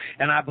says.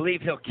 And I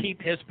believe he'll keep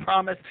his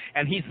promise,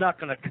 and he's not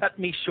going to cut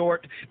me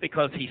short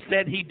because he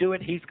said he'd do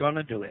it, he's going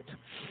to do it.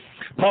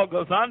 Paul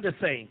goes on to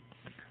say,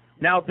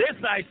 now this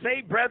I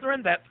say,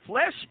 brethren, that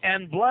flesh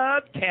and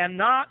blood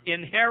cannot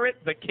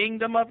inherit the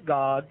kingdom of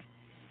God,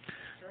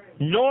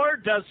 nor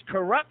does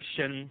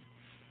corruption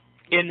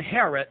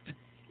inherit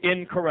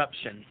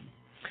incorruption.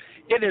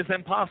 It is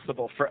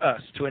impossible for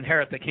us to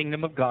inherit the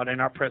kingdom of God in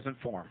our present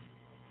form.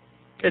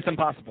 It's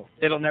impossible.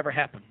 It'll never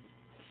happen.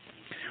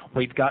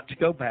 We've got to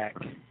go back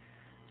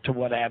to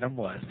what Adam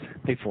was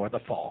before the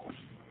fall.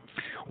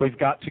 We've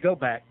got to go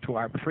back to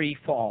our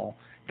pre-fall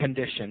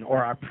condition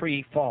or our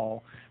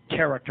pre-fall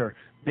character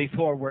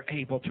before we're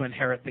able to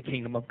inherit the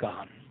kingdom of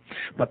God.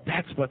 But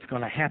that's what's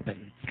going to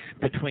happen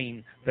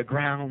between the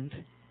ground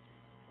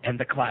and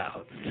the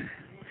clouds.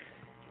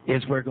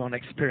 Is we're going to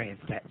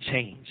experience that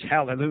change.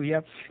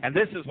 Hallelujah. And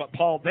this is what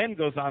Paul then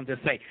goes on to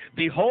say.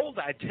 Behold,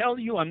 I tell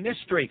you a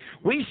mystery.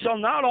 We shall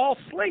not all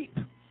sleep,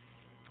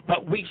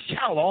 but we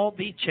shall all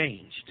be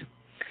changed.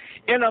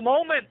 In a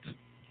moment,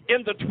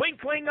 in the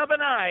twinkling of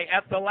an eye,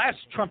 at the last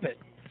trumpet.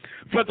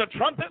 For the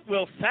trumpet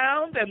will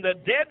sound, and the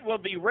dead will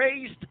be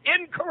raised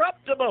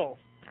incorruptible.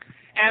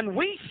 And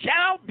we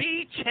shall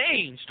be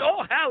changed.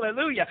 Oh,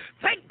 hallelujah.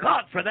 Thank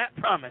God for that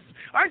promise.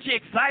 Aren't you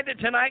excited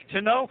tonight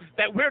to know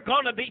that we're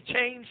going to be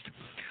changed?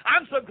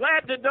 I'm so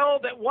glad to know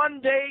that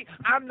one day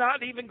I'm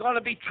not even going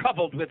to be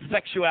troubled with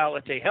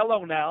sexuality.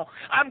 Hello now.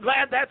 I'm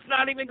glad that's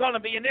not even going to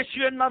be an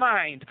issue in my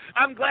mind.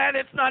 I'm glad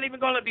it's not even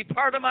going to be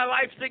part of my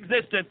life's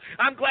existence.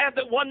 I'm glad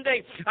that one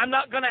day I'm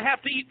not going to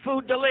have to eat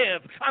food to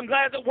live. I'm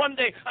glad that one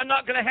day I'm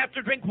not going to have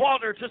to drink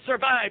water to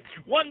survive.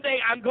 One day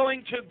I'm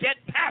going to get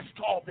past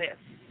all this.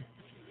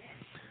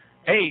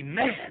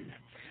 Amen.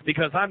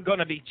 Because I'm going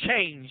to be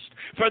changed.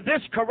 For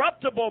this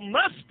corruptible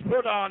must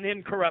put on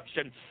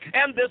incorruption,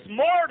 and this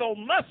mortal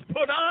must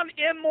put on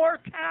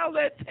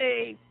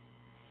immortality.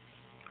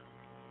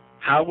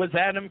 How was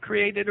Adam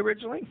created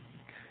originally?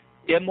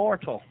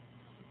 Immortal.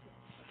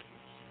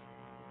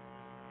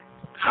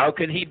 How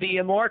could he be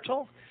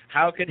immortal?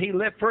 How could he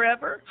live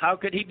forever? How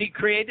could he be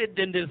created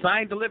and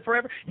designed to live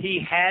forever? He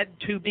had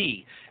to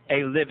be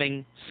a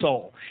living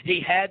soul.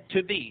 He had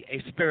to be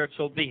a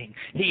spiritual being.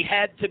 He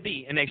had to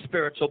be in a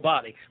spiritual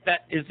body.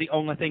 That is the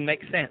only thing that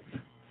makes sense.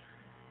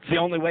 It's the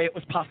only way it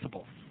was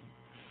possible.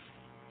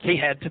 He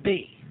had to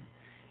be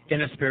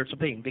in a spiritual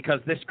being,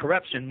 because this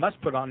corruption must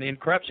put on the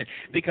incorruption.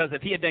 Because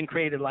if he had been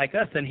created like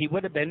us, then he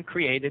would have been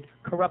created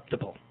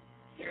corruptible.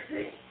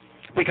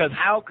 Because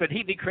how could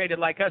he be created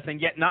like us and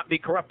yet not be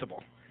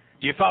corruptible?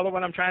 Do you follow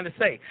what I'm trying to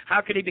say?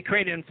 How could he be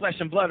created in flesh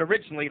and blood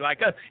originally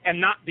like us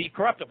and not be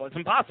corruptible? It's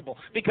impossible,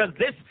 because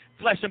this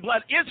flesh and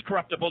blood is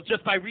corruptible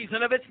just by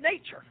reason of its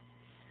nature.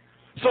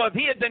 So if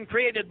he had been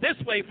created this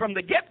way from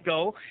the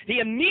get-go, he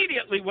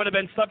immediately would have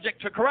been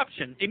subject to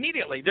corruption.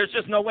 Immediately. There's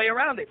just no way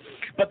around it.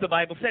 But the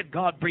Bible said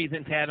God breathed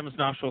into Adam's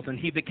nostrils and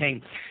he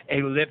became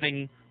a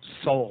living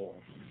soul.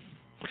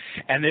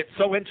 And it's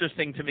so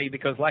interesting to me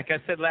because, like I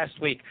said last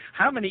week,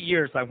 how many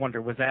years, I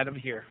wonder, was Adam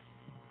here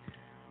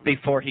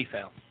before he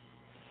fell?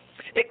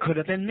 It could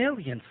have been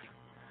millions.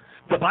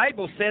 The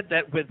Bible said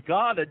that with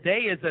God, a day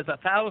is as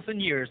 1,000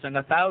 years, and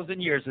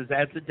 1,000 years is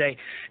as a day.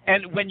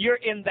 And when you're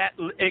in that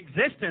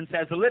existence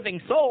as a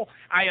living soul,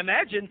 I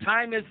imagine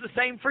time is the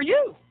same for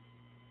you.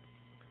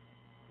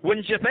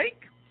 Wouldn't you think?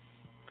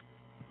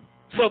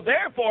 So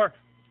therefore,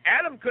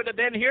 Adam could have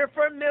been here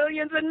for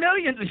millions and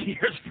millions of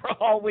years for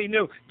all we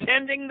knew,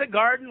 tending the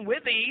garden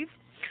with Eve,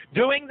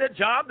 doing the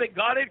job that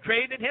God had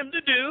created him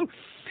to do.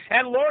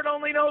 And Lord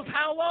only knows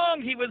how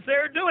long he was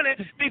there doing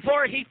it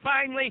before he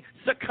finally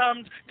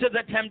succumbed to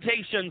the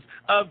temptations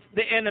of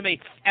the enemy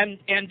and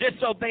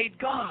disobeyed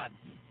God.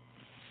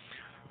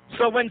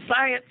 So when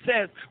science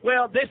says,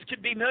 well, this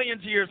could be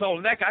millions of years old,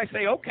 and I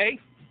say, okay,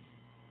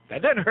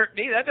 that doesn't hurt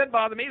me, that doesn't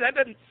bother me, that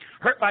doesn't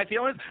hurt my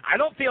feelings. I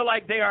don't feel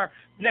like they are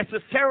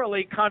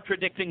necessarily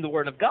contradicting the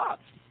Word of God.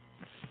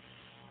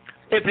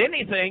 If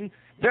anything,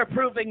 they're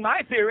proving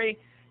my theory.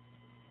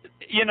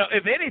 You know,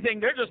 if anything,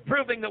 they're just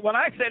proving that what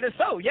I said is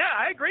so. Yeah,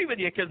 I agree with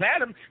you, because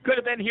Adam could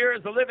have been here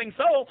as a living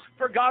soul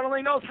for God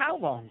only knows how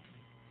long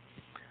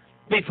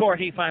before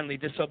he finally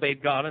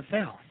disobeyed God and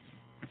fell.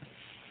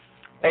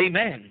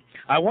 Amen.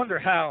 I wonder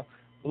how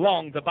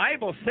long. The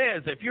Bible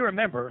says, if you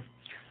remember,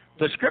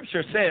 the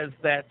Scripture says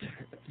that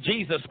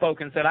Jesus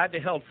spoke and said, I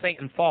beheld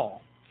Satan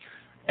fall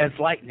as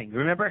lightning.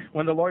 Remember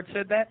when the Lord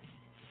said that?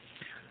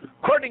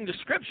 According to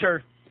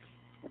Scripture,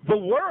 the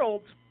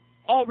world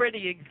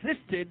already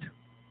existed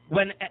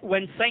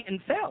when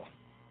Satan fell.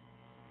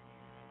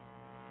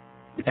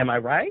 Am I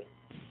right?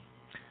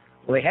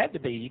 Well, they had to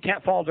be. You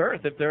can't fall to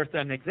earth if the earth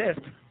doesn't exist.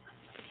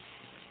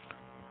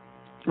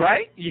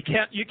 Right? You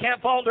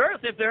can't fall to earth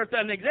if the earth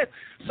doesn't exist.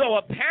 So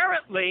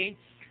apparently,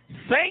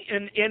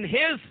 Satan, in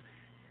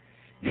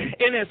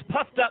his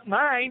puffed up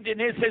mind, in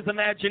his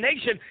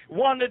imagination,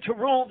 wanted to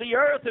rule the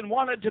earth and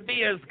wanted to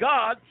be as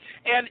God.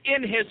 And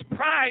in his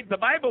pride, the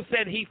Bible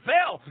said he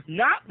fell.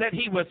 Not that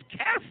he was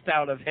cast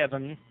out of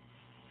heaven,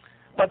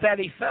 but that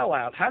he fell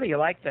out. How do you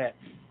like that?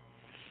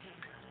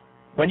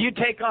 When you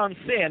take on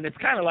sin, it's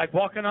kind of like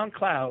walking on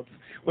clouds.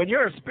 When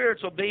you're a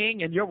spiritual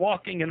being and you're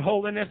walking in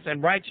holiness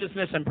and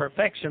righteousness and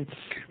perfection,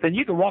 then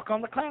you can walk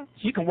on the clouds.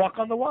 You can walk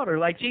on the water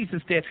like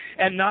Jesus did,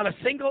 and not a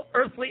single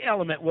earthly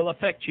element will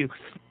affect you.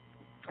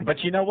 But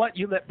you know what?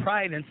 You let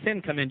pride and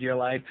sin come into your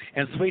life,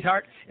 and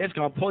sweetheart, it's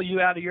going to pull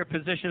you out of your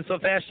position so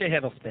fast your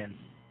head will spin.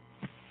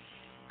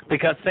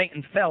 Because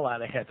Satan fell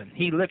out of heaven.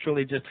 He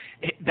literally just,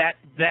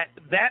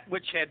 that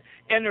which had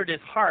entered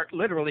his heart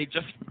literally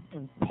just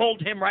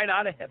pulled him right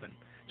out of heaven.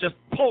 Just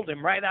pulled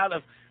him right out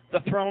of the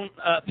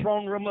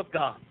throne room of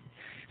God.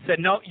 Said,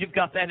 no, you've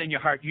got that in your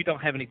heart. You don't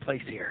have any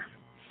place here.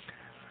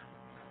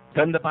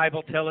 Doesn't the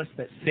Bible tell us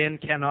that sin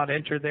cannot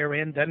enter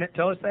therein? Doesn't it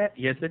tell us that?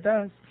 Yes, it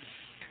does.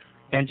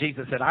 And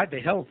Jesus said, I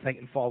beheld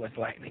Satan fall as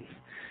lightning.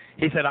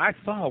 He said, I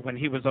saw when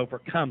he was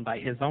overcome by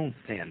his own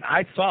sin.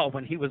 I saw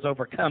when he was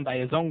overcome by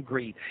his own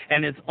greed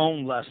and his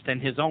own lust and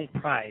his own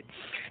pride.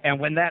 And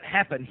when that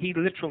happened, he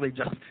literally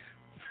just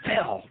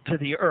fell to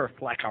the earth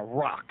like a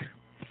rock.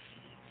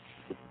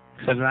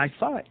 He said, and I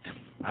saw it.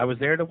 I was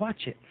there to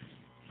watch it.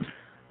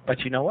 But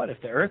you know what?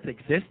 If the earth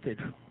existed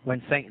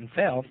when Satan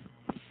fell,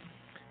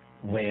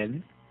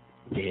 when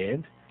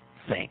did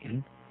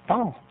Satan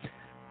fall?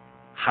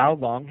 How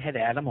long had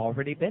Adam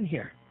already been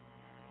here?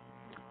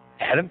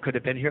 Adam could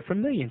have been here for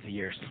millions of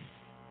years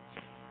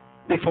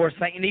before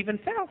Satan even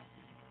fell.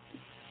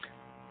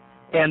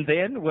 And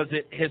then was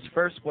it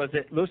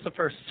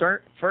Lucifer's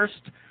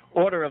first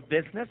order of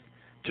business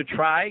to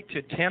try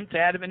to tempt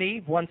Adam and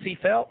Eve once he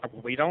fell?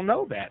 We don't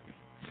know that.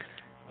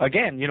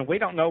 Again, we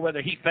don't know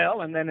whether he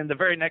fell and then in the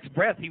very next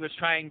breath he was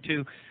trying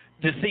to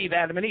deceive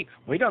Adam and Eve.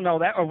 We don't know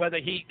that, or whether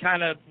he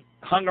kind of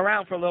hung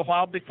around for a little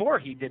while before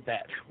he did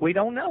that. We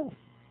don't know.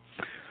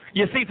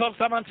 You see, folks,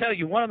 I'm going to tell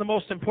you, one of the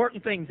most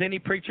important things any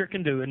preacher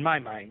can do, in my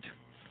mind,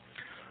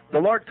 the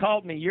Lord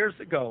called me years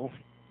ago,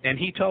 and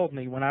He told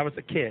me when I was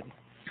a kid,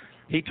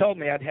 He told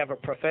me I'd have a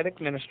prophetic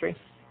ministry.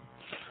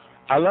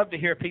 I love to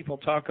hear people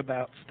talk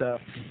about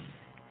stuff.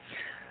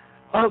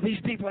 Oh, these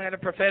people had a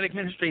prophetic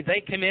ministry.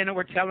 They came in and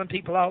were telling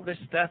people all this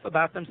stuff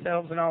about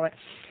themselves and all that.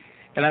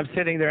 And I'm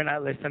sitting there and I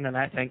listen and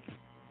I think,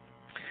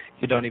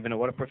 you don't even know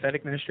what a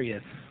prophetic ministry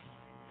is.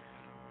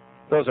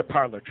 Those are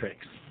parlor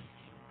tricks.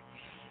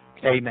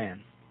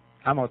 Amen.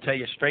 I'm going to tell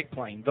you straight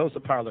plain. Those are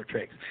parlor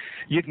tricks.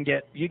 You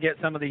get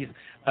some of these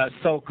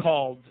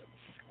so-called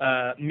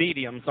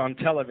mediums on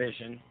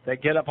television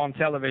that get up on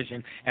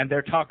television and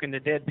they're talking to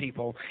dead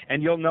people,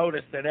 and you'll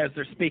notice that as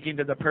they're speaking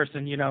to the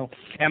person,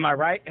 am I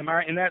right? Am I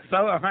right? And that's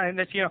so, and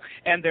that's,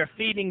 and they're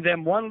feeding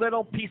them one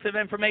little piece of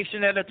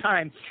information at a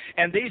time.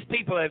 And these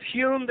people have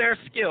hewn their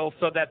skill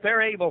so that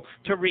they're able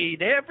to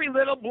read every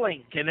little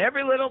blink and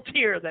every little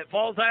tear that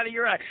falls out of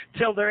your eye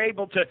till they're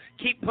able to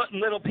keep putting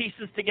little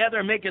pieces together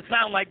and make it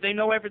sound like they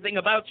know everything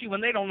about you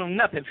when they don't know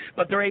nothing,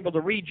 but they're able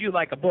to read you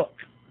like a book.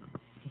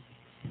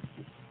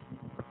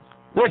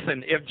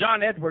 Listen, if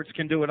John Edwards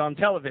can do it on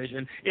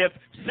television, if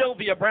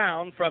Sylvia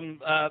Brown from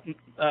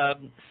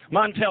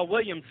Montel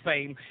Williams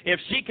fame, if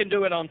she can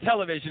do it on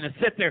television and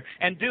sit there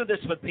and do this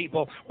with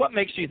people, what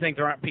makes you think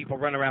there aren't people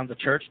run around the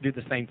church do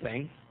the same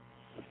thing?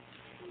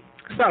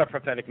 It's not a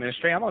prophetic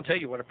ministry. I'm going to tell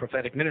you what a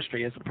prophetic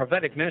ministry is. A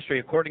prophetic ministry,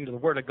 according to the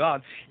Word of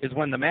God, is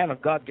when the man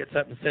of God gets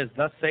up and says,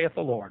 "Thus saith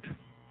the Lord."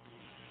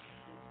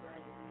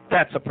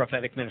 That's a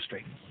prophetic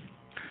ministry.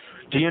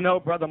 Do you know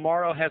Brother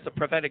Morrow has a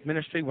prophetic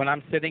ministry when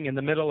I'm sitting in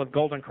the middle of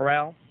Golden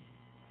Corral?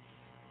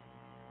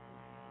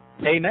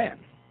 Amen.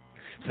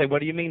 Say, what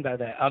do you mean by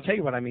that? I'll tell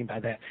you what I mean by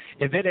that.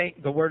 If it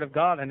ain't the Word of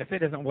God and if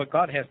it isn't what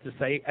God has to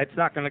say, it's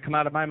not going to come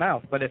out of my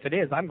mouth. But if it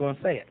is, I'm going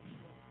to say it.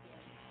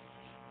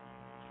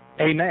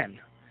 Amen.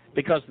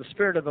 Because the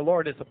Spirit of the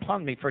Lord is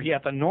upon me, for He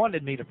hath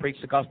anointed me to preach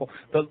the gospel.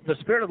 The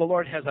Spirit of the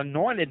Lord has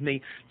anointed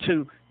me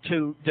to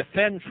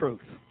defend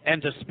truth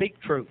and to speak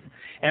truth.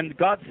 And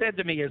God said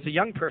to me as a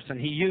young person,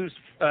 He used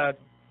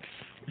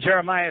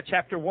Jeremiah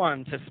chapter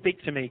 1 to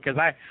speak to me, because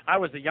I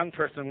was a young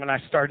person when I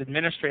started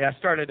ministry. I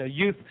started a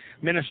youth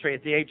ministry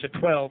at the age of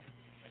 12.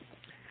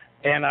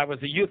 And I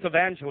was a youth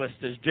evangelist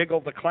as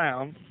Jiggle the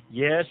Clown.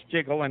 Yes,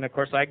 Jiggle, and of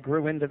course I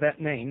grew into that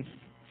name.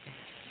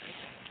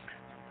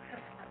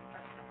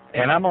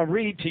 And I'm going to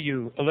read to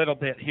you a little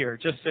bit here,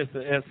 just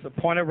as a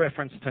point of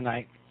reference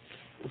tonight.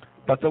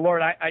 But the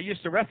Lord, I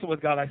used to wrestle with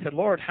God. I said,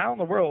 Lord, how in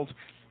the world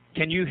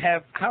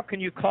how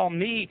can you call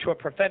me to a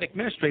prophetic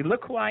ministry?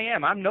 Look who I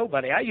am. I'm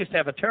nobody. I used to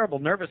have a terrible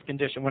nervous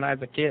condition when I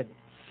was a kid.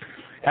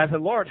 I said,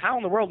 Lord, how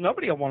in the world?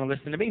 Nobody will want to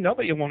listen to me.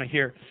 Nobody will want to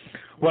hear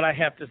what I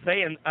have to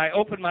say. And I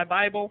opened my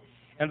Bible,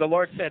 and the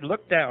Lord said,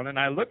 look down. And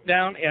I looked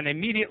down, and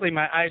immediately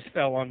my eyes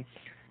fell on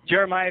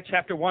Jeremiah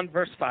chapter 1,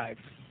 verse 5.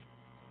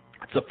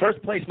 It's the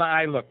first place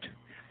my eye looked.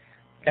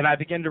 And I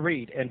began to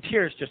read, and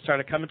tears just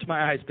started coming to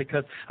my eyes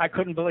because I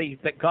couldn't believe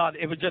that God,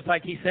 it was just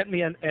like He sent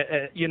me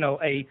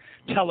a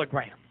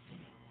telegram.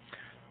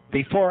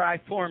 Before I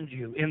formed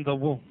you in the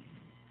womb,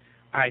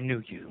 I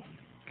knew you.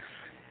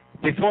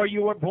 Before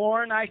you were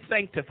born, I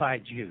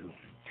sanctified you,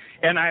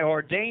 and I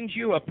ordained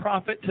you a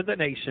prophet to the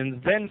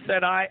nations. Then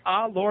said I,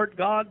 Lord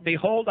God,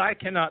 behold, I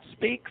cannot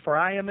speak, for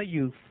I am a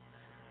youth.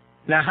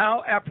 Now,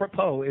 how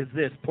apropos is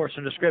this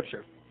portion of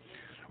Scripture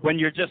when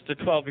you're just a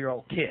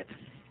 12-year-old kid?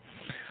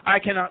 I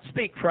cannot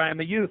speak, for I am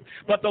a youth.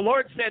 But the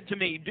Lord said to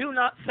me, do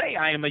not say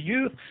I am a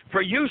youth,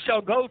 for you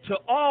shall go to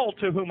all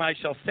to whom I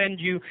shall send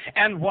you,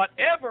 and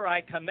whatever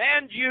I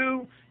command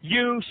you,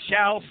 you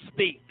shall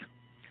speak.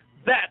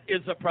 That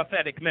is a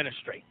prophetic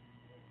ministry.